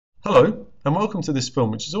Hello, and welcome to this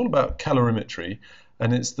film, which is all about calorimetry,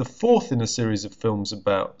 and it's the fourth in a series of films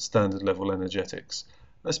about standard level energetics.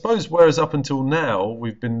 I suppose whereas up until now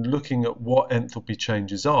we've been looking at what enthalpy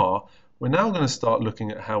changes are, we're now going to start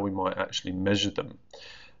looking at how we might actually measure them.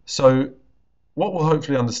 So what we'll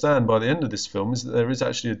hopefully understand by the end of this film is that there is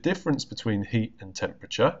actually a difference between heat and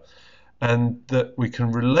temperature, and that we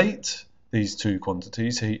can relate these two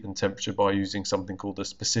quantities, heat and temperature, by using something called the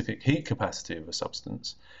specific heat capacity of a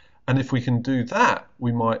substance. And if we can do that,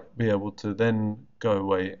 we might be able to then go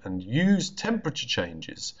away and use temperature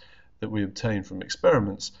changes that we obtain from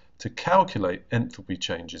experiments to calculate enthalpy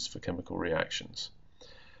changes for chemical reactions.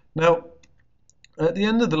 Now, at the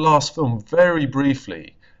end of the last film, very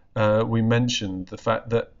briefly, we mentioned the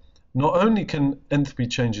fact that not only can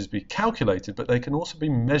enthalpy changes be calculated, but they can also be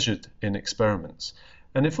measured in experiments.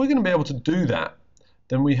 And if we're going to be able to do that,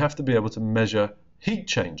 then we have to be able to measure heat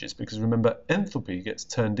changes, because remember, enthalpy gets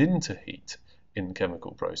turned into heat in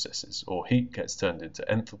chemical processes, or heat gets turned into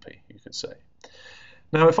enthalpy, you could say.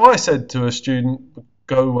 Now, if I said to a student,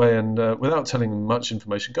 go away and, without telling them much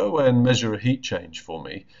information, go away and measure a heat change for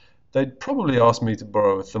me, they'd probably ask me to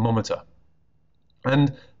borrow a thermometer.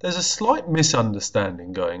 And there's a slight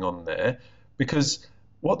misunderstanding going on there, because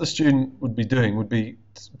what the student would be doing would be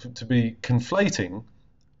to be conflating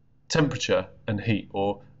temperature and heat,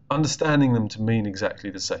 or understanding them to mean exactly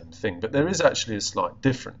the same thing. But there is actually a slight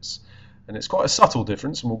difference, and it's quite a subtle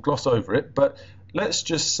difference, and we'll gloss over it. But let's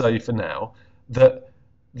just say for now that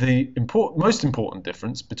the most important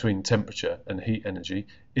difference between temperature and heat energy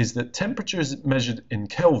is that temperature is measured in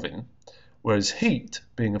Kelvin, whereas heat,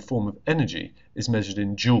 being a form of energy, is measured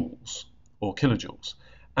in joules or kilojoules.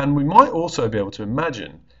 And we might also be able to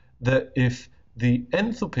imagine that if the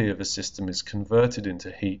enthalpy of a system is converted into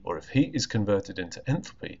heat, or if heat is converted into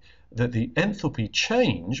enthalpy, that the enthalpy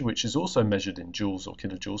change, which is also measured in joules or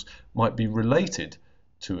kilojoules, might be related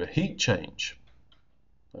to a heat change.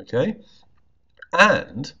 Okay?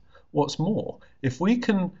 And what's more, if we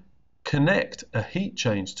can connect a heat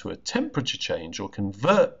change to a temperature change, or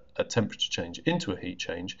convert a temperature change into a heat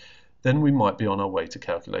change, then we might be on our way to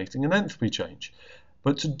calculating an enthalpy change.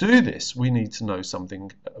 But to do this, we need to know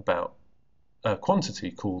something about a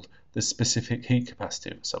quantity called the specific heat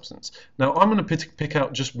capacity of a substance. Now, I'm going to pick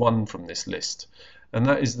out just one from this list, and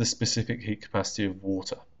that is the specific heat capacity of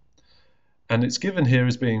water. And it's given here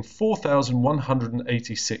as being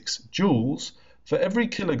 4,186 joules for every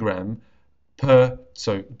kilogram per,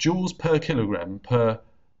 so joules per kilogram per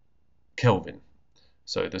Kelvin.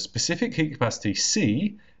 So the specific heat capacity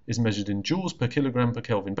C is measured in joules per kilogram per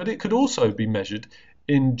Kelvin, but it could also be measured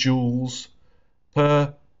in joules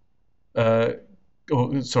per in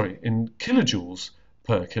kilojoules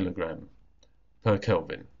per kilogram per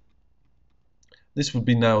Kelvin. This would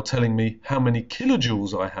be now telling me how many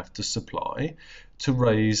kilojoules I have to supply to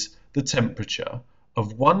raise the temperature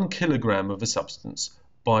of 1 kilogram of a substance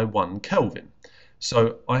by 1 Kelvin.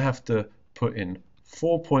 So I have to put in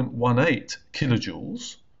 4.18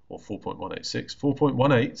 kilojoules, or 4.186,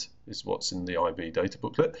 4.18 is what's in the IB data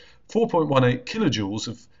booklet, 4.18 kilojoules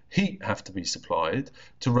of heat have to be supplied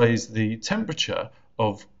to raise the temperature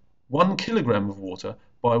of 1 kilogram of water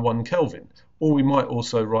by 1 Kelvin. Or we might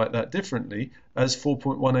also write that differently as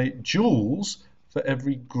 4.18 joules for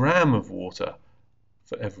every gram of water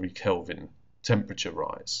for every Kelvin temperature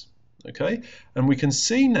rise. Okay? And we can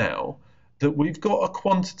see now that we've got a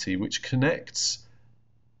quantity which connects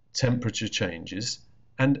temperature changes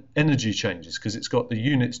and energy changes, because it's got the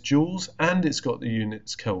units joules and it's got the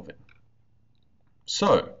units Kelvin.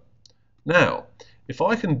 So now, if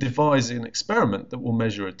I can devise an experiment that will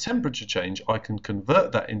measure a temperature change, I can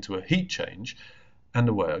convert that into a heat change, and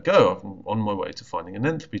away I go. I'm on my way to finding an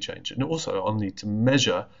enthalpy change. And also I'll need to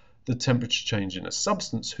measure the temperature change in a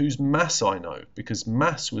substance whose mass I know, because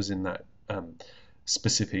mass was in that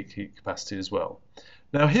specific heat capacity as well.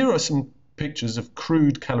 Now, here are some pictures of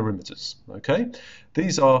crude calorimeters. Okay,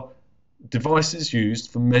 these are devices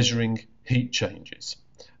used for measuring heat changes.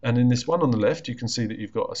 And in this one on the left, you can see that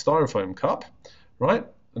you've got a styrofoam cup, right?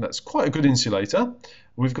 And that's quite a good insulator.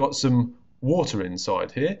 We've got some water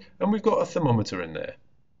inside here, and we've got a thermometer in there.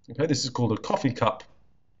 Okay, this is called a coffee cup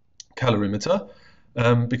calorimeter,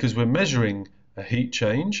 because we're measuring a heat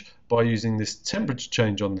change by using this temperature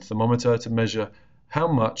change on the thermometer to measure how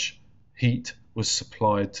much heat was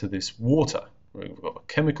supplied to this water. We've got a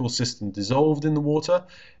chemical system dissolved in the water.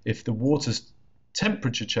 If the water's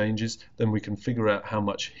temperature changes, then we can figure out how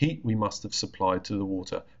much heat we must have supplied to the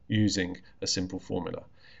water using a simple formula.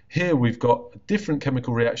 Here we've got a different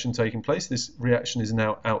chemical reaction taking place. This reaction is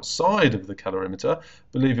now outside of the calorimeter.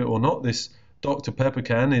 Believe it or not, this Dr. Pepper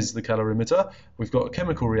can is the calorimeter. We've got a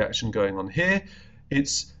chemical reaction going on here.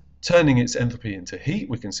 It's turning its enthalpy into heat.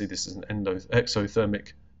 We can see this is an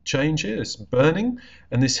exothermic change here. It's burning,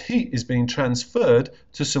 and this heat is being transferred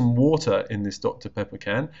to some water in this Dr. Pepper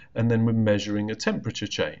can, and then we're measuring a temperature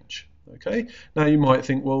change. Okay. Now you might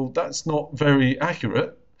think, well, that's not very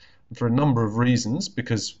accurate for a number of reasons,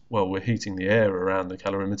 because, well, we're heating the air around the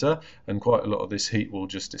calorimeter, and quite a lot of this heat will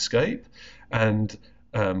just escape, and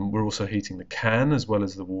we're also heating the can as well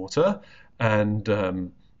as the water, and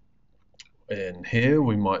in here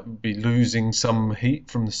we might be losing some heat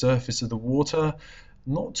from the surface of the water,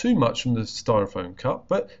 not too much from the styrofoam cup,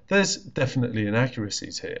 but there's definitely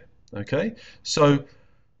inaccuracies here. Okay, so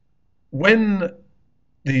when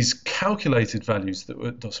these calculated values that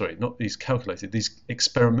were, sorry, not these calculated, these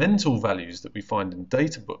experimental values that we find in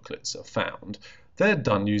data booklets are found, they're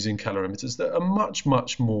done using calorimeters that are much,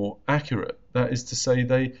 much more accurate. That is to say,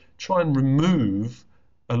 they try and remove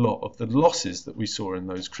a lot of the losses that we saw in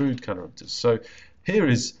those crude calorimeters. So here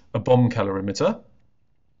is a bomb calorimeter.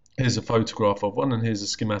 Here's a photograph of one, and here's a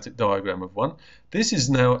schematic diagram of one. This is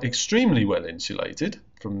now extremely well insulated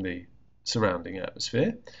from the surrounding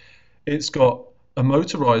atmosphere. It's got a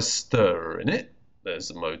motorized stirrer in it. There's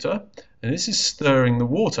the motor, and this is stirring the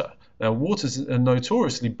water. Now, water is a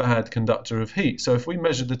notoriously bad conductor of heat, so if we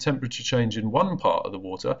measure the temperature change in one part of the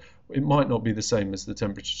water, it might not be the same as the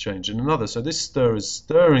temperature change in another. So this stirrer is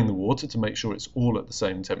stirring the water to make sure it's all at the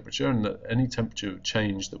same temperature, and that any temperature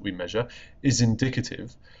change that we measure is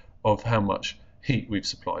indicative of how much heat we've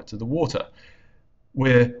supplied to the water.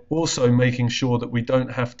 We're also making sure that we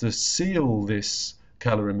don't have to seal this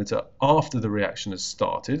calorimeter after the reaction has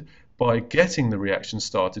started by getting the reaction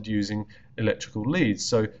started using electrical leads.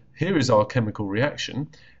 So here is our chemical reaction.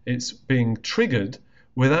 It's being triggered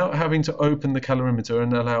without having to open the calorimeter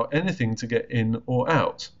and allow anything to get in or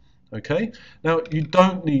out. Okay, now you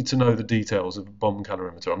don't need to know the details of a bomb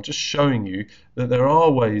calorimeter. I'm just showing you that there are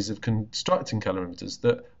ways of constructing calorimeters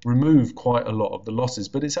that remove quite a lot of the losses,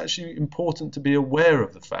 but it's actually important to be aware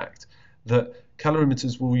of the fact that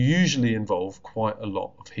calorimeters will usually involve quite a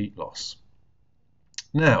lot of heat loss.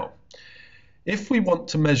 Now, if we want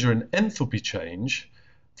to measure an enthalpy change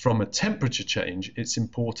from a temperature change, it's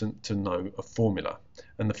important to know a formula.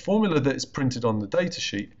 And the formula that is printed on the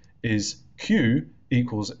datasheet is Q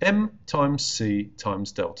equals M times C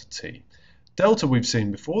times delta T. Delta we've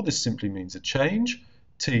seen before, this simply means a change.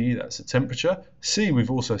 T, that's a temperature. C we've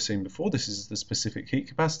also seen before, this is the specific heat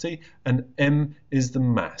capacity. And M is the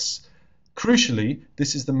mass. Crucially,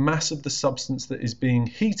 this is the mass of the substance that is being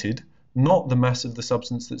heated, not the mass of the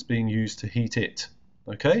substance that's being used to heat it.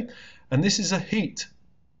 Okay? And this is a heat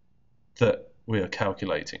that we are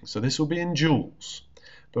calculating. So this will be in joules.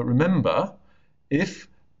 But remember, if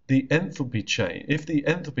the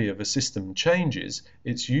enthalpy of a system changes,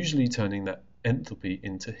 it's usually turning that enthalpy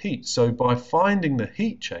into heat. So by finding the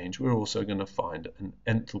heat change, we're also going to find an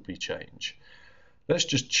enthalpy change. Let's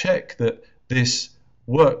just check that this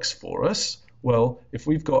works for us. Well, if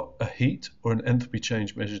we've got a heat or an enthalpy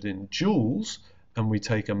change measured in joules, and we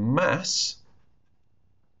take a mass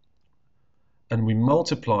and we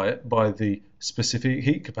multiply it by the specific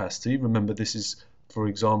heat capacity, remember this is, for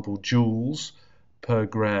example, joules per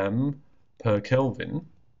gram per Kelvin,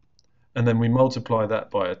 and then we multiply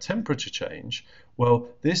that by a temperature change, well,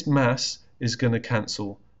 this mass is going to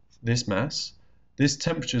cancel this mass, this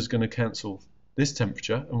temperature is going to cancel this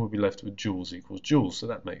temperature, and we'll be left with joules equals joules, so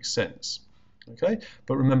that makes sense. Okay,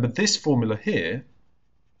 but remember this formula here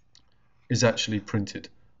is actually printed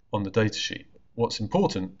on the datasheet. What's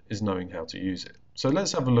important is knowing how to use it. So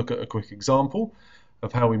let's have a look at a quick example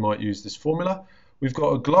of how we might use this formula. We've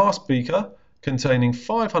got a glass beaker containing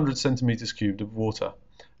 500 centimeters cubed of water,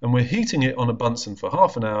 and we're heating it on a Bunsen for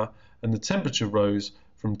half an hour, and the temperature rose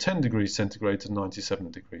from 10 degrees centigrade to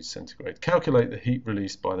 97 degrees centigrade. Calculate the heat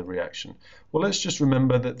released by the reaction. Well, let's just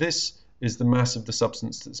remember that this is the mass of the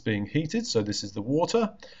substance that's being heated, so this is the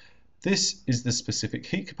water. This is the specific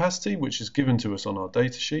heat capacity, which is given to us on our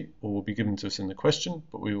data sheet, or will be given to us in the question,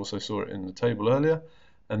 but we also saw it in the table earlier.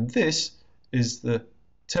 And this is the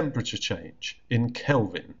temperature change in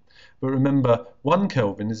Kelvin. But remember, 1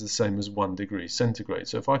 Kelvin is the same as 1 degree centigrade.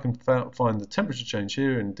 So if I can find the temperature change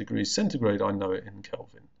here in degrees centigrade, I know it in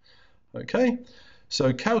Kelvin. Okay,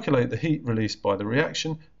 so calculate the heat released by the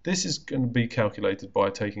reaction. This is going to be calculated by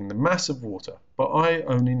taking the mass of water, but I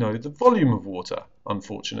only know the volume of water,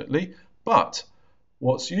 unfortunately. But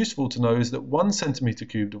what's useful to know is that 1 centimeter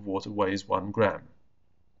cubed of water weighs 1 gram.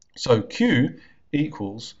 So Q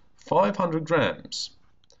equals 500 grams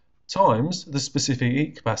times the specific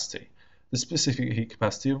heat capacity. The specific heat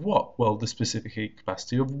capacity of what? Well, the specific heat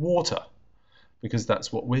capacity of water. because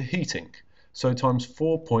that's what we're heating. So times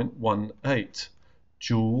 4.18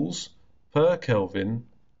 joules per Kelvin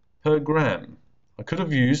per gram. I could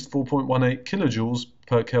have used 4.18 kilojoules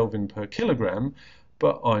per Kelvin per kilogram,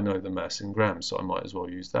 but I know the mass in grams, so I might as well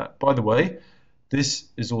use that. By the way, this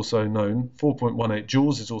is also known, 4.18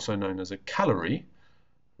 joules is also known as a calorie,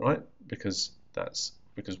 right? Because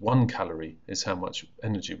 1 calorie is how much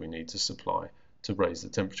energy we need to supply to raise the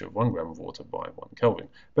temperature of 1 gram of water by 1 Kelvin.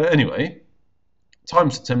 But anyway,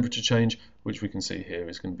 times the temperature change, which we can see here,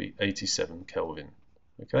 is going to be 87 Kelvin.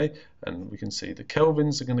 Okay, and we can see the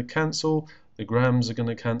kelvins are going to cancel, the grams are going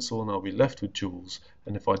to cancel, and I'll be left with joules.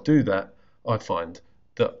 And if I do that, I find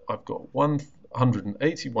that I've got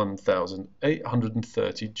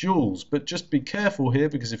 181,830 joules. But just be careful here,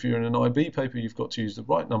 because if you're in an IB paper, you've got to use the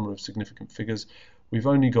right number of significant figures. We've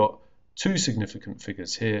only got 2 significant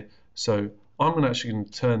figures here, so I'm actually going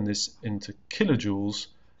to turn this into kilojoules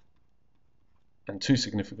and 2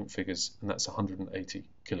 significant figures, and that's 180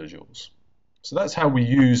 kilojoules. So that's how we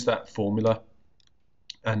use that formula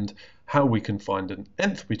and how we can find an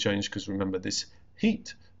enthalpy change, because remember, this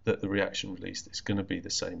heat that the reaction released is going to be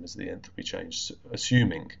the same as the enthalpy change,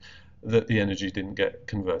 assuming that the energy didn't get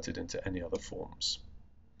converted into any other forms.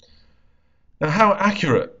 Now, how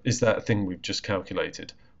accurate is that thing we've just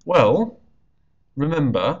calculated? Well,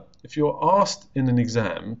 remember, if you're asked in an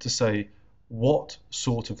exam to say what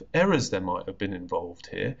sort of errors there might have been involved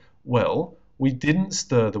here, well, we didn't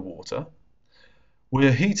stir the water.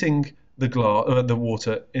 We're heating the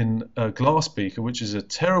water in a glass beaker, which is a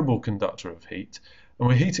terrible conductor of heat, and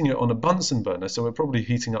we're heating it on a Bunsen burner, so we're probably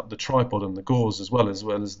heating up the tripod and the gauze as well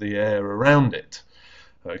as the air around it.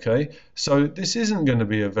 Okay, so this isn't going to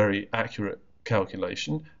be a very accurate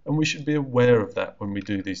calculation, and we should be aware of that when we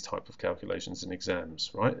do these type of calculations in exams,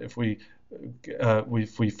 right? If we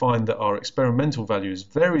find that our experimental value is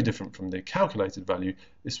very different from the calculated value,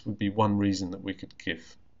 this would be one reason that we could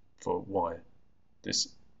give for why this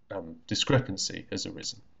discrepancy has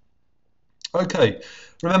arisen. Okay,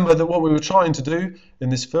 remember that what we were trying to do in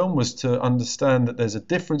this film was to understand that there's a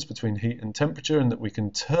difference between heat and temperature, and that we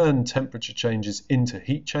can turn temperature changes into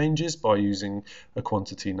heat changes by using a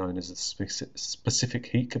quantity known as the specific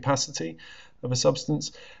heat capacity of a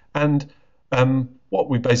substance. And what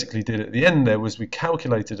we basically did at the end there was we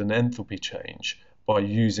calculated an enthalpy change by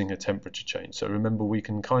using a temperature change. So remember, we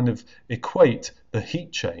can kind of equate the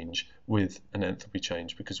heat change with an enthalpy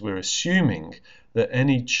change, because we're assuming that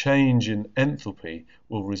any change in enthalpy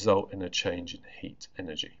will result in a change in heat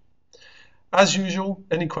energy. As usual,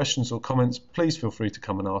 any questions or comments, please feel free to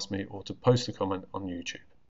come and ask me, or to post a comment on YouTube.